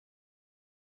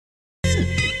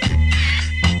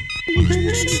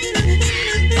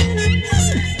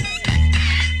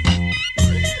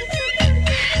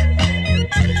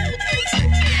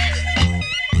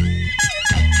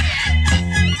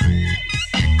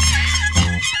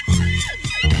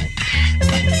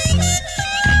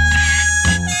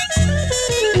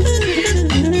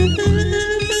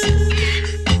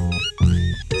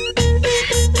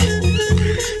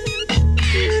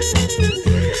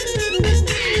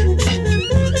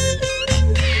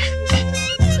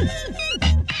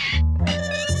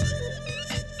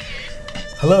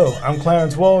Hello, I'm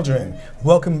Clarence Waldron.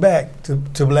 Welcome back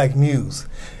to Black Muse.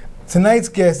 Tonight's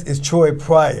guest is Troy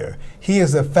Pryor. He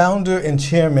is the founder and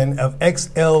chairman of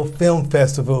XL Film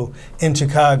Festival in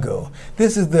Chicago.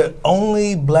 This is the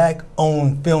only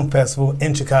black-owned film festival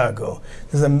in Chicago.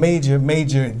 This is a major,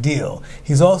 major deal.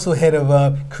 He's also head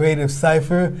of Creative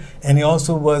Cypher, and he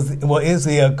also is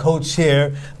the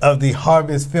co-chair of the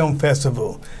Harvest Film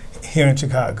Festival here in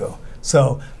Chicago.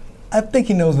 So I think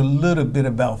he knows a little bit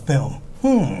about film.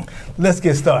 Let's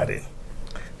get started.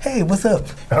 Hey, what's up?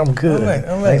 I'm good. All right.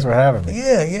 Thanks for having me.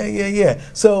 Yeah.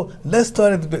 So let's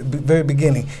start at the very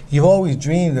beginning. You've always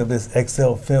dreamed of this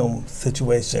XL film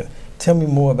situation. Tell me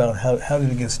more about how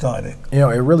did it get started? You know,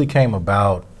 it really came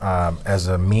about as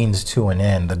a means to an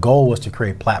end. The goal was to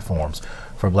create platforms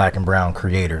for black and brown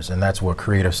creators, and that's what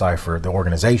Creative Cypher, the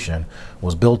organization,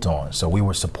 was built on. So we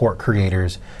would support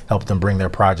creators, help them bring their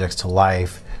projects to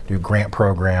life, do grant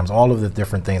programs, all of the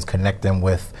different things, connect them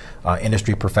with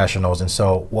industry professionals. And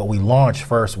so what we launched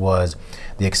first was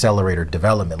the Accelerator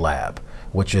Development Lab,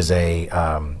 which is a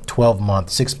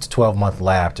 6 to 12 month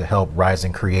lab to help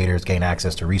rising creators gain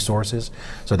access to resources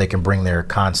so they can bring their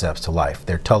concepts to life,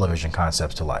 their television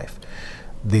concepts to life.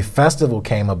 The festival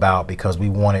came about because we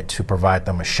wanted to provide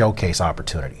them a showcase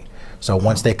opportunity. So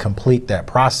once they complete that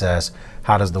process,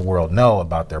 how does the world know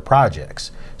about their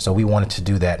projects? So we wanted to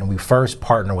do that, and we first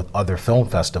partnered with other film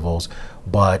festivals,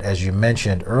 but as you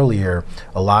mentioned earlier,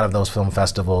 a lot of those film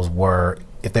festivals were,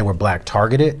 if they were black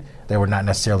targeted, they were not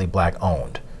necessarily black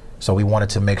owned. So we wanted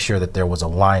to make sure that there was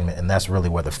alignment, and that's really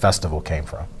where the festival came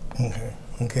from.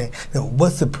 Okay. Now,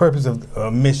 what's the purpose of the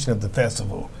mission of the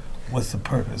festival? What's the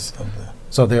purpose of the...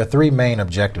 So there are three main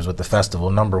objectives with the festival.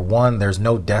 Number one, there's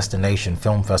no destination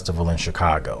film festival in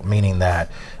Chicago, meaning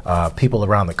that people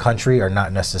around the country are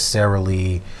not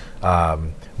necessarily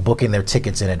booking their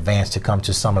tickets in advance to come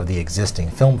to some of the existing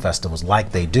film festivals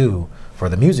like they do for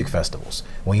the music festivals.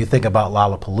 When you think about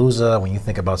Lollapalooza, when you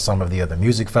think about some of the other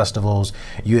music festivals,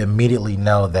 you immediately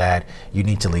know that you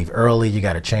need to leave early, you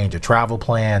got to change your travel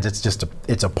plans.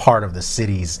 It's a part of the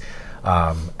city's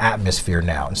atmosphere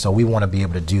now, and so we want to be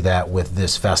able to do that with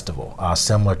this festival,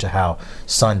 similar to how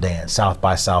Sundance, South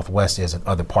by Southwest is in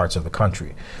other parts of the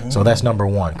country. So that's number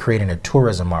one, creating a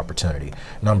tourism opportunity.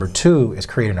 Number two is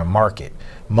creating a market.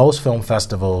 Most film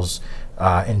festivals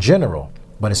in general,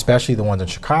 but especially the ones in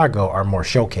Chicago, are more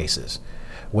showcases,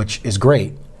 which is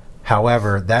great.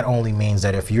 However, that only means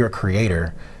that if you're a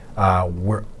creator,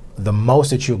 the most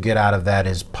that you'll get out of that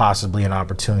is possibly an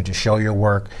opportunity to show your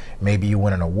work. Maybe you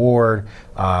win an award.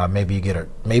 Maybe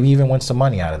even win some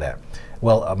money out of that.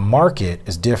 Well, a market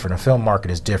is different. A film market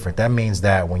is different. That means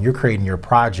that when you're creating your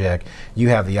project, you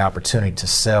have the opportunity to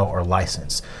sell or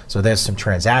license. So there's some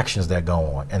transactions that go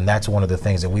on, and that's one of the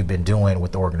things that we've been doing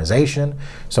with the organization.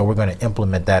 So we're going to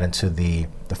implement that into the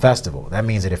festival. That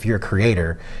means that if you're a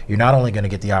creator, you're not only going to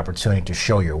get the opportunity to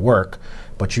show your work,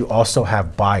 but you also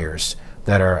have buyers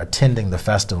that are attending the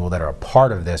festival that are a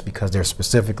part of this because they're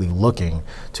specifically looking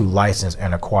to license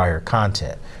and acquire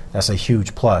content. That's a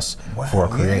huge plus for a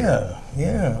creator.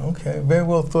 Yeah, okay. Very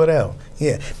well thought out.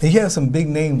 Yeah. Now you have some big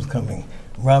names coming.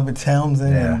 Robert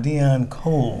Townsend and Deon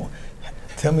Cole.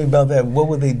 Tell me about that. What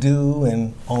would they do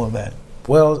and all of that?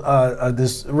 Well,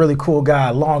 this really cool guy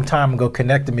a long time ago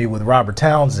connected me with Robert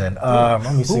Townsend.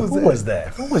 Let me see, who was that?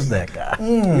 Who was that guy?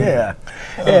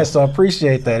 Yeah, so I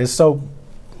appreciate that. It's so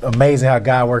amazing how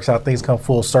God works out. Things come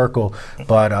full circle,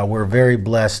 but we're very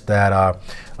blessed that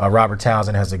Robert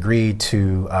Townsend has agreed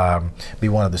to be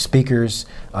one of the speakers.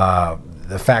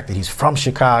 The fact that he's from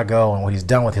Chicago and what he's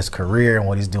done with his career and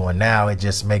what he's doing now, it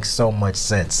just makes so much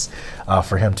sense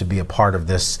for him to be a part of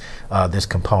this this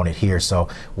component here. So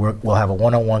we'll have a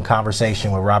one-on-one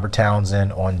conversation with Robert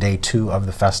Townsend on day 2 of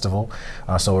the festival.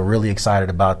 So we're really excited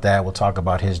about that. We'll talk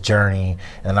about his journey,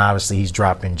 and obviously he's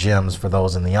dropping gems for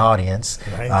those in the audience,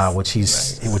 which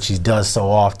he does so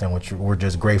often, which we're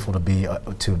just grateful to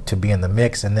be in the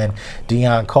mix. And then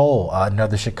Deon Cole,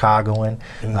 another Chicagoan,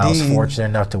 I was fortunate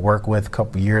enough to work with a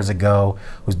couple years ago,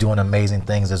 who's doing amazing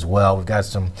things as well. We've got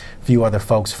few other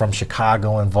folks from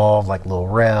Chicago involved, like like Lil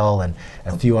Rel and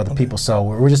a few other people. So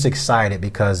we're just excited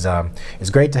because it's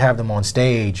great to have them on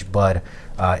stage, but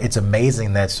it's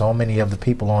amazing that so many of the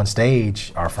people on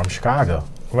stage are from Chicago.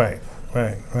 Right.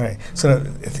 So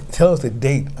tell us the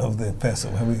date of the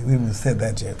festival. We haven't said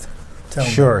that yet.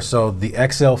 Sure. So the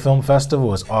XL Film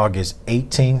Festival is August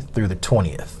 18th through the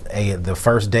 20th. The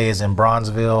first day is in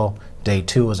Bronzeville, day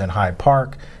 2 is in Hyde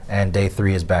Park, and day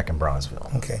 3 is back in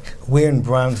Bronzeville. Okay. We're in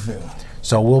Bronzeville.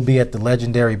 So we'll be at the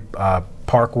legendary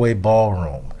Parkway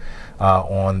Ballroom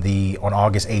on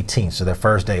August 18th, so the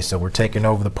first day. So we're taking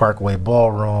over the Parkway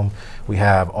Ballroom. We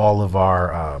have all of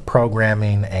our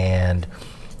programming and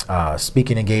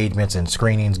speaking engagements and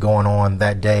screenings going on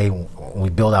that day. We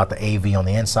build out the AV on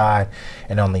the inside,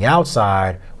 and on the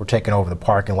outside, we're taking over the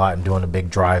parking lot and doing a big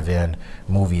drive-in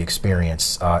movie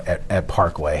experience at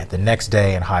Parkway. The next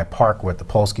day in Hyde Park, we're at the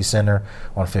Polsky Center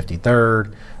on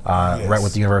 53rd, right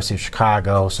with the University of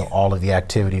Chicago, so all of the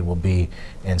activity will be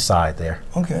inside there.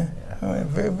 Okay. All right,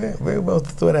 very well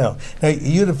thought out. Now,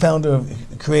 you're the founder of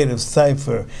Creative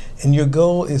Cypher, and your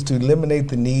goal is to eliminate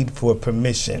the need for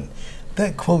permission.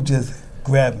 That quote just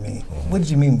grabbed me. What did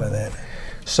you mean by that?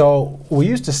 So we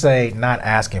used to say not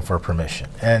asking for permission,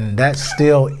 and that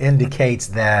still indicates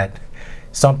that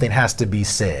something has to be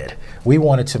said. We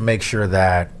wanted to make sure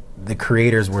that the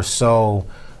creators were so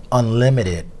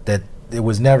unlimited that there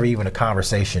was never even a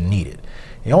conversation needed.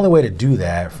 The only way to do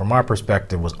that, from our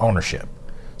perspective, was ownership.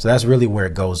 So that's really where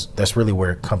it goes. That's really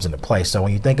where it comes into play. So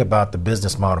when you think about the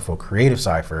business model for Creative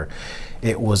Cypher,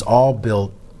 it was all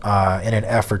built in an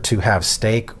effort to have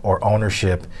stake or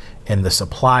ownership in the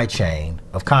supply chain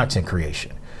of content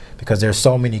creation, because there's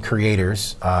so many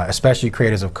creators, especially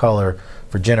creators of color,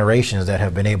 for generations that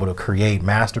have been able to create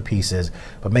masterpieces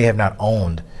but may have not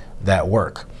owned that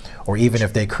work, or even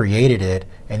if they created it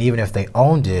and even if they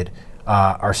owned it,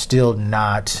 are still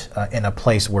not in a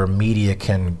place where media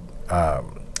can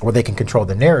where they can control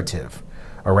the narrative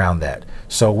around that.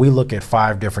 So we look at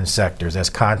 5 different sectors as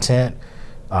content,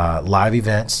 live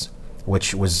events,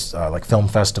 which was like film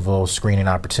festivals, screening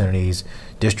opportunities,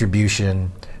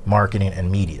 distribution, marketing,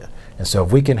 and media. And so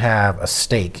if we can have a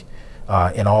stake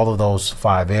in all of those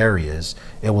 5 areas,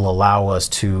 it will allow us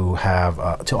to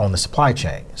have to own the supply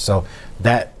chain. So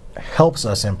that helps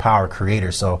us empower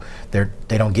creators, so they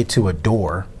don't get to a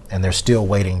door and they're still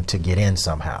waiting to get in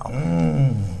somehow.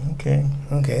 Okay.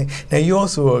 Now you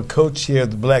also are co-chair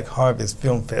of the Black Harvest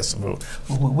Film Festival.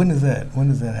 When is that? When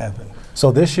does that happen?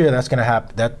 So this year, that's going to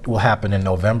happen. That will happen in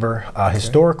November.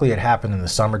 Historically, it happened in the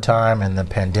summertime, and the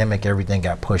pandemic, everything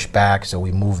got pushed back, so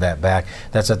we moved that back.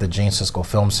 That's at the Gene Siskel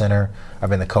Film Center. I've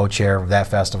been the co-chair of that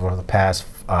festival for the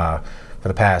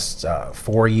past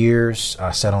 4 years.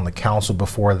 I sat on the council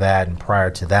before that, and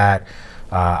prior to that,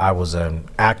 I was an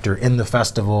actor in the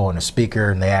festival and a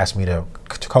speaker, and they asked me to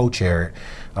co-chair it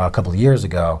a couple of years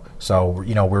ago. So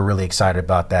we're really excited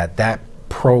about that. That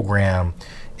program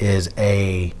is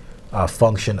a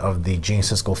function of the Gene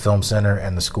Siskel Film Center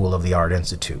and the School of the Art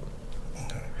Institute.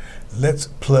 Let's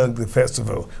plug the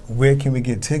festival. Where can we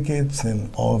get tickets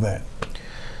and all that?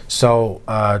 So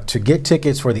to get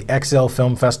tickets for the XL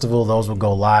Film Festival, those will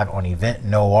go live on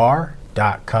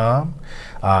eventnoir.com.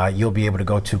 You'll be able to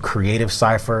go to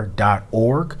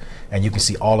creativecypher.org, and you can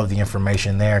see all of the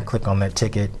information there. Click on that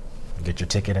ticket, get your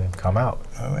ticket, and come out.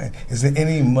 All right. Is there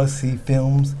any must-see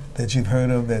films that you've heard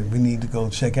of that we need to go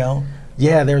check out?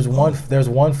 Yeah, there's one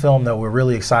film that we're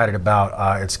really excited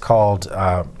about. It's called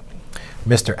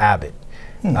Mr. Abbott,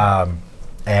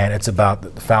 and it's about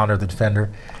the founder of the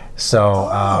Defender. So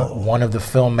one of the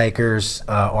filmmakers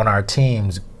on our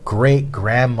team's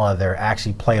great-grandmother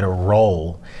actually played a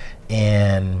role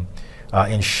in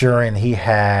ensuring he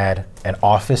had an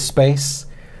office space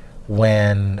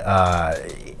when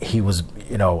he was,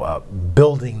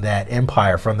 building that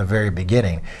empire from the very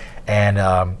beginning. And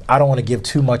I don't want to give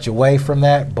too much away from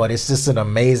that, but it's just an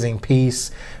amazing piece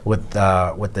with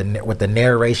the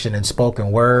narration and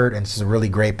spoken word. And it's a really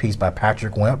great piece by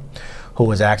Patrick Wimp, who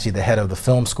was actually the head of the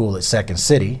film school at Second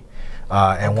City.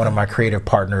 And one of my creative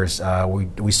partners,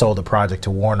 we sold the project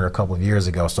to Warner a couple of years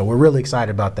ago. So we're really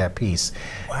excited about that piece.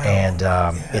 Wow. And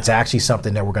it's actually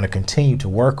something that we're going to continue to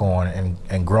work on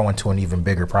and grow into an even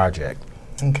bigger project.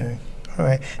 Okay. All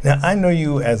right. Now, I know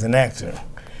you as an actor.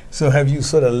 So have you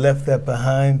sort of left that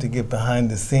behind to get behind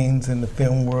the scenes in the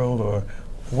film world, or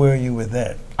where are you with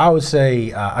that? I would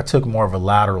say I took more of a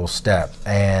lateral step,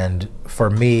 and for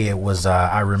me it was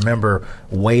I remember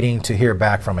waiting to hear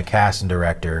back from a casting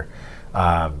director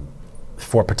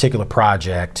for a particular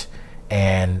project,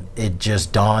 and it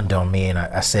just dawned on me, and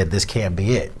I said, this can't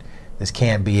be it. This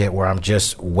can't be it, where I'm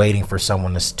just waiting for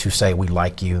someone to say we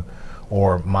like you,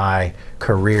 or my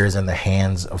career is in the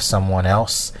hands of someone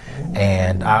else.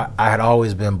 And I had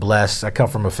always been blessed. I come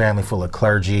from a family full of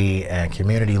clergy and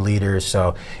community leaders.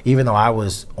 So even though I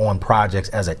was on projects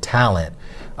as a talent,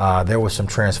 there were some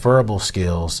transferable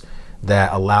skills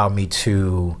that allowed me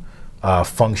to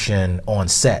function on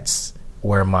sets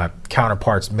where my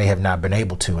counterparts may have not been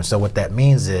able to. And so what that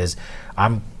means is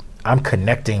I'm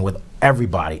connecting with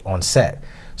everybody on set.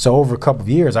 So over a couple of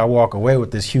years, I walk away with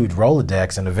this huge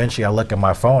Rolodex, and eventually I look at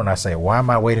my phone and I say, why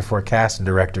am I waiting for a casting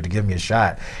director to give me a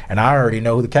shot? And I already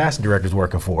know who the casting director's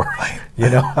working for. You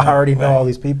know, I already know all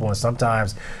these people. And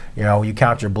sometimes, you know, when you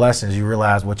count your blessings, you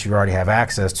realize what you already have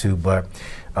access to. But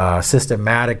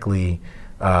systematically,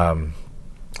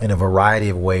 in a variety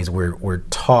of ways, we're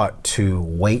taught to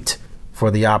wait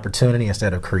for the opportunity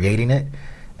instead of creating it.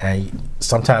 And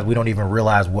sometimes we don't even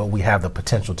realize what we have the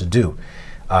potential to do.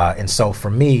 And so for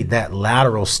me, that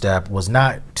lateral step was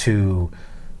not to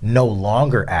no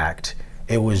longer act.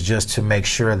 It was just to make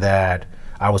sure that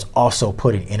I was also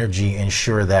putting energy to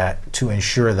ensure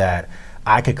that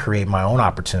I could create my own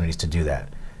opportunities to do that.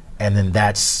 And then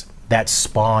that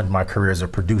spawned my career as a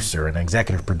producer, an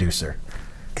executive producer.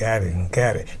 Got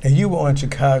it. Now you were on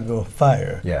Chicago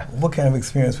Fire. Yeah. What kind of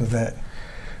experience was that?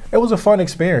 It was a fun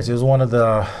experience. It was one of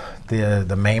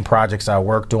the main projects I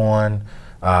worked on.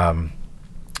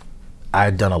 I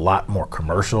had done a lot more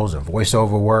commercials and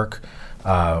voiceover work.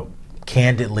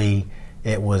 Candidly,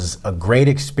 it was a great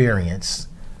experience,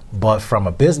 but from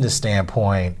a business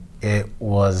standpoint, it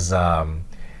was, I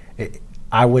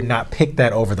would not pick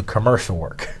that over the commercial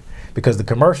work because the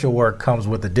commercial work comes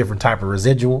with a different type of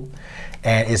residual.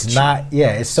 And it's not,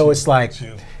 it's like,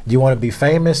 do you want to be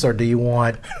famous or do you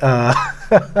want,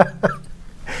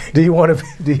 do you want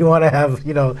to have,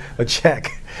 you know, a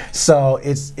check? So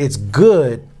it's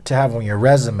good to have on your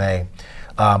resume,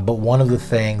 but one of the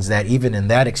things that even in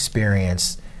that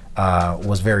experience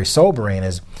was very sobering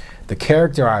is the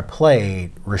character I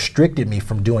played restricted me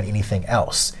from doing anything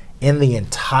else in the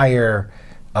entire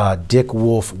Dick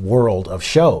Wolf world of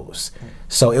shows.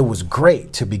 So it was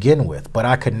great to begin with, but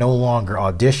I could no longer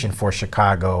audition for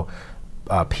Chicago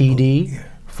PD,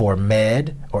 for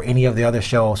Med, or any of the other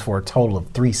shows for a total of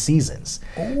 3 seasons.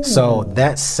 Ooh. So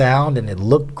that sound and it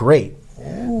looked great,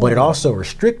 but it also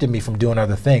restricted me from doing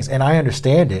other things. And I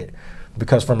understand it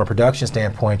because from a production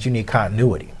standpoint, you need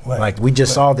continuity. Right. Like we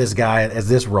just saw this guy as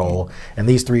this role and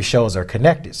these 3 shows are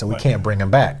connected, so we can't bring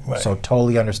him back. Right. So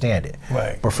totally understand it.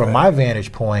 Right. But from my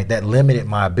vantage point, that limited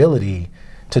my ability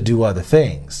to do other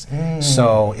things.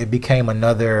 So it became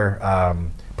another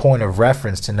point of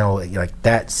reference to know like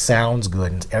that sounds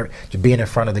good. And being in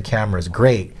front of the camera is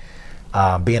great.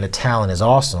 Being a talent is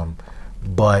awesome,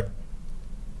 but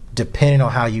depending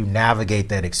on how you navigate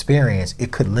that experience,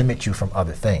 it could limit you from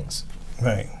other things.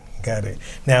 Right, got it.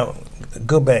 Now,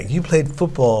 go back. You played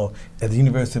football at the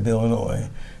University of Illinois,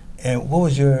 and what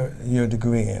was your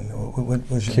degree in? What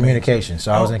was your communications.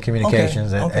 So I was in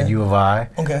communications at U of I.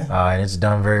 Okay. And it's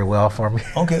done very well for me.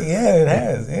 Okay, yeah, it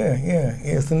has.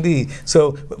 Yes, indeed.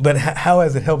 So, but how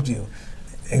has it helped you?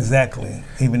 Exactly,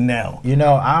 even now. You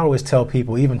know, I always tell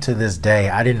people, even to this day,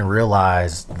 I didn't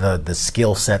realize the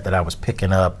skill set that I was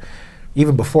picking up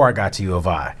even before I got to U of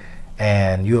I.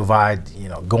 And U of I, you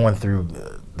know, going through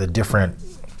the different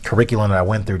curriculum that I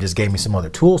went through just gave me some other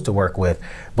tools to work with.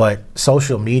 But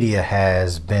social media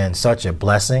has been such a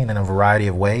blessing in a variety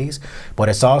of ways, but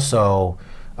it's also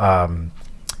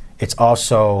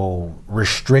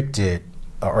restricted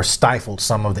or stifled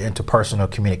some of the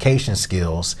interpersonal communication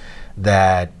skills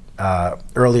that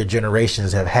earlier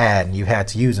generations have had and you've had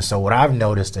to use. And so what I've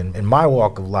noticed in my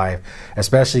walk of life,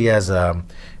 especially as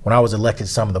when I was elected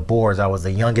to some of the boards, I was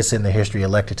the youngest in the history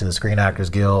elected to the Screen Actors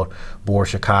Guild Board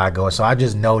Chicago. And so I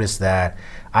just noticed that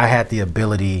I had the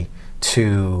ability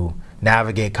to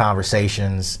navigate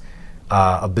conversations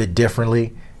a bit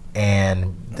differently,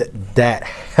 and that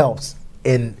helps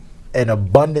in an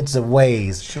abundance of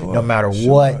ways, no matter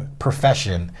what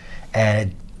profession.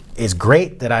 And it's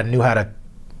great that I knew how to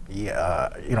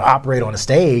operate on a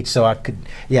stage, so I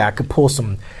could pull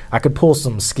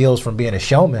some skills from being a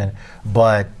showman,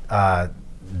 but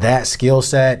that skill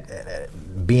set,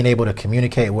 being able to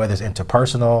communicate, whether it's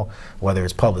interpersonal, whether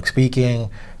it's public speaking,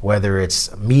 whether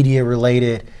it's media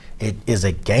related, it is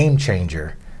a game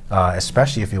changer,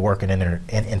 especially if you're working in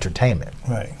entertainment.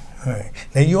 Right.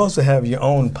 Now you also have your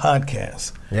own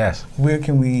podcast. Yes. Where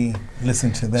can we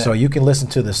listen to that? So you can listen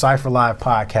to the Cypher Live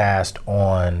podcast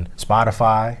on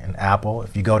Spotify and Apple.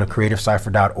 If you go to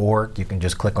creativecypher.org, you can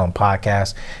just click on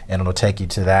podcast and it'll take you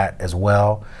to that as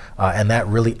well. And that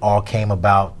really all came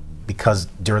about because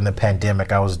during the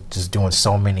pandemic, I was just doing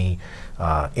so many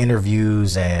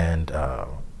interviews and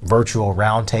virtual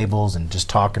roundtables and just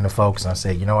talking to folks. And I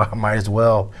said, you know, I might as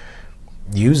well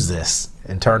use this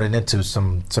and turn it into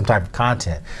some type of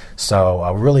content. So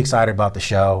I'm really excited about the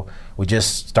show. We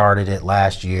just started it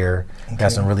last year. Okay.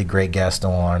 Got some really great guests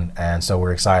on, and so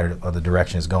we're excited of the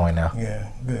direction it's going now.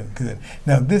 Yeah, good.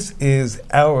 Now, this is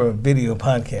our video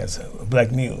podcast,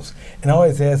 Black Muse. And I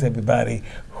always ask everybody,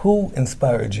 who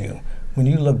inspired you? When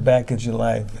you look back at your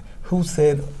life, who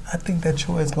said, I think that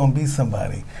Troy is going to be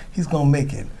somebody. He's going to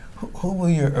make it. Who were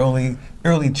your early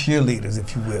cheerleaders,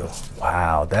 if you will?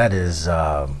 Wow, that is,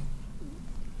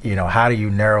 you know, how do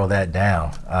you narrow that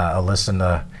down? I listened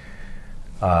to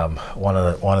one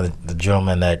of the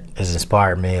gentlemen that has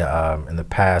inspired me in the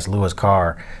past, Lewis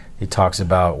Carr. He talks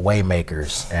about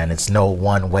waymakers, and it's no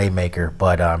one waymaker,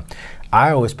 but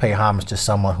I always pay homage to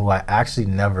someone who I actually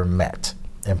never met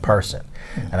in person,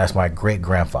 and that's my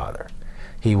great-grandfather.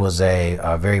 He was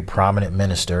a very prominent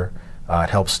minister.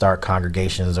 Helped start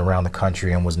congregations around the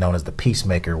country and was known as the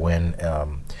peacemaker when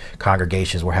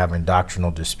congregations were having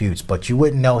doctrinal disputes. But you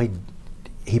wouldn't know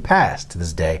he passed to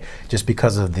this day just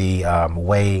because of the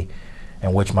way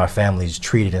in which my family's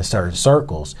treated in certain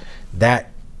circles.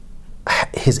 That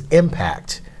his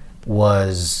impact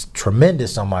was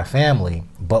tremendous on my family,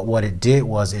 but what it did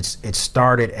was it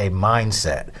started a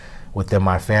mindset within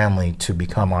my family to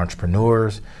become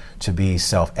entrepreneurs, to be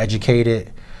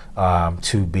self-educated,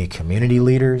 to be community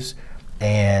leaders,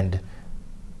 and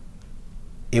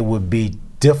it would be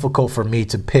difficult for me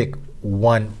to pick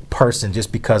one person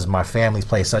just because my family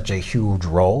plays such a huge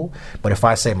role. But if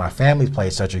I say my family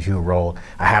plays such a huge role,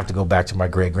 I have to go back to my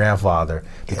great-grandfather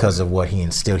because of what he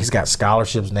instilled. He's got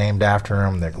scholarships named after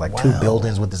him. They're like 2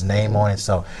 buildings with his name on it.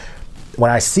 So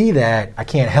when I see that, I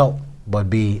can't help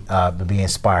but be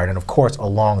inspired. And of course,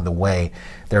 along the way,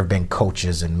 there have been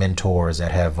coaches and mentors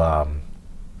that have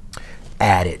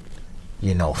added,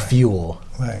 you know, fuel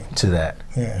to that.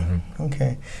 Yeah. Mm-hmm.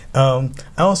 Okay. I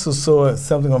also saw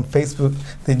something on Facebook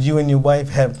that you and your wife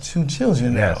have 2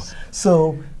 children now. Yes.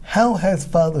 So how has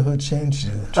fatherhood changed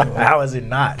you, Troy? How is it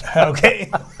not?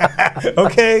 Okay.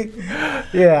 Okay.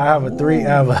 Yeah, I have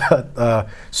a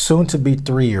soon-to-be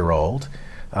 3-year-old.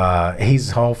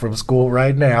 He's home from school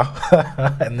right now,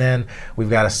 and then we've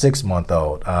got a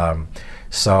 6-month-old.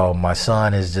 So my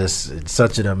son is just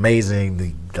such an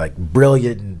amazing, like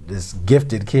brilliant, this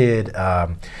gifted kid.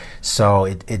 So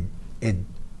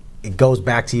it goes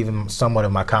back to even somewhat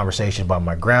of my conversation about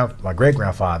my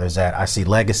great-grandfather, is that I see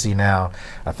legacy now.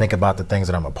 I think about the things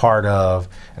that I'm a part of,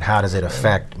 and how does it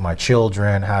affect my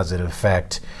children? How does it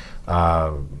affect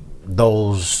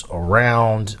those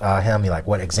around him? Like,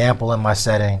 what example am I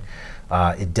setting?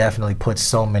 It definitely puts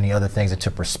so many other things into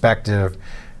perspective.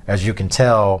 As you can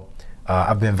tell,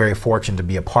 I've been very fortunate to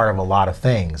be a part of a lot of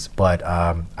things, but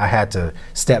I had to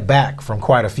step back from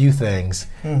quite a few things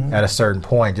at a certain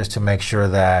point just to make sure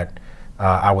that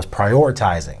I was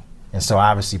prioritizing. And so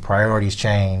obviously priorities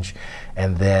change,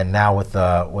 and then now with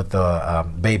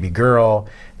the baby girl,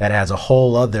 that adds a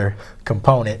whole other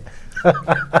component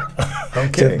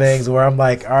to things where I'm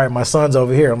like, all right, my son's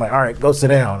over here. I'm like, all right, go sit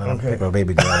down. And I'm pick my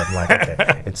baby girl up. I'm like,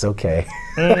 okay, it's okay.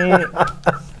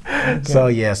 So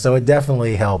yeah, so it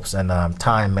definitely helps, and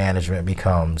time management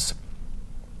becomes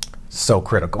so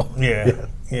critical. Yeah.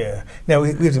 Now we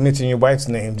have to mention your wife's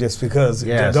name just because.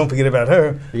 Yes. Don't forget about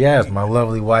her. Yes, my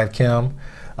lovely wife Kim,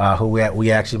 who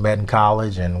we actually met in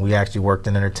college, and we actually worked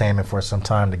in entertainment for some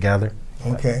time together.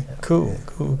 Okay, cool.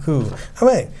 All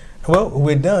right. Well,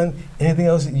 we're done. Anything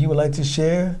else you would like to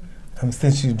share?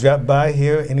 Since you dropped by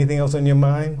here, anything else on your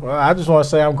mind? Well, I just want to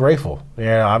say I'm grateful.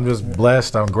 Yeah, I'm just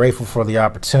blessed. I'm grateful for the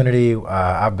opportunity.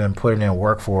 I've been putting in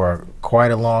work for quite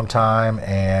a long time,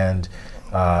 and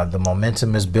the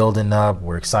momentum is building up.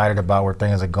 We're excited about where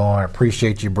things are going. I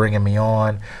appreciate you bringing me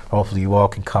on. Hopefully you all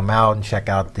can come out and check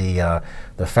out the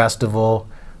festival,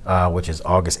 which is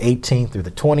August 18th through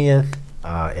the 20th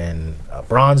in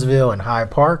Bronzeville and Hyde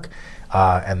Park.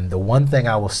 And the one thing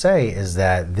I will say is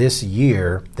that this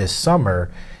summer,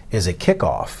 is a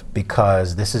kickoff,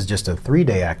 because this is just a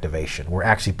 3-day activation. We're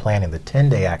actually planning the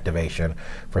 10-day activation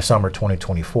for summer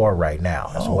 2024 right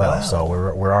now as well. Wow. So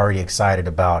we're already excited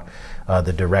about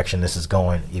the direction this is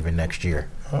going even next year.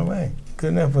 All right, good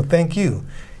enough. Well, thank you.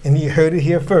 And you heard it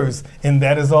here first, and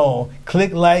that is all.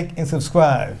 Click like and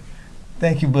subscribe.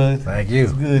 Thank you, bud. Thank you.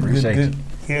 It's good. Appreciate good.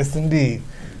 Yes, indeed.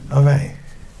 All right.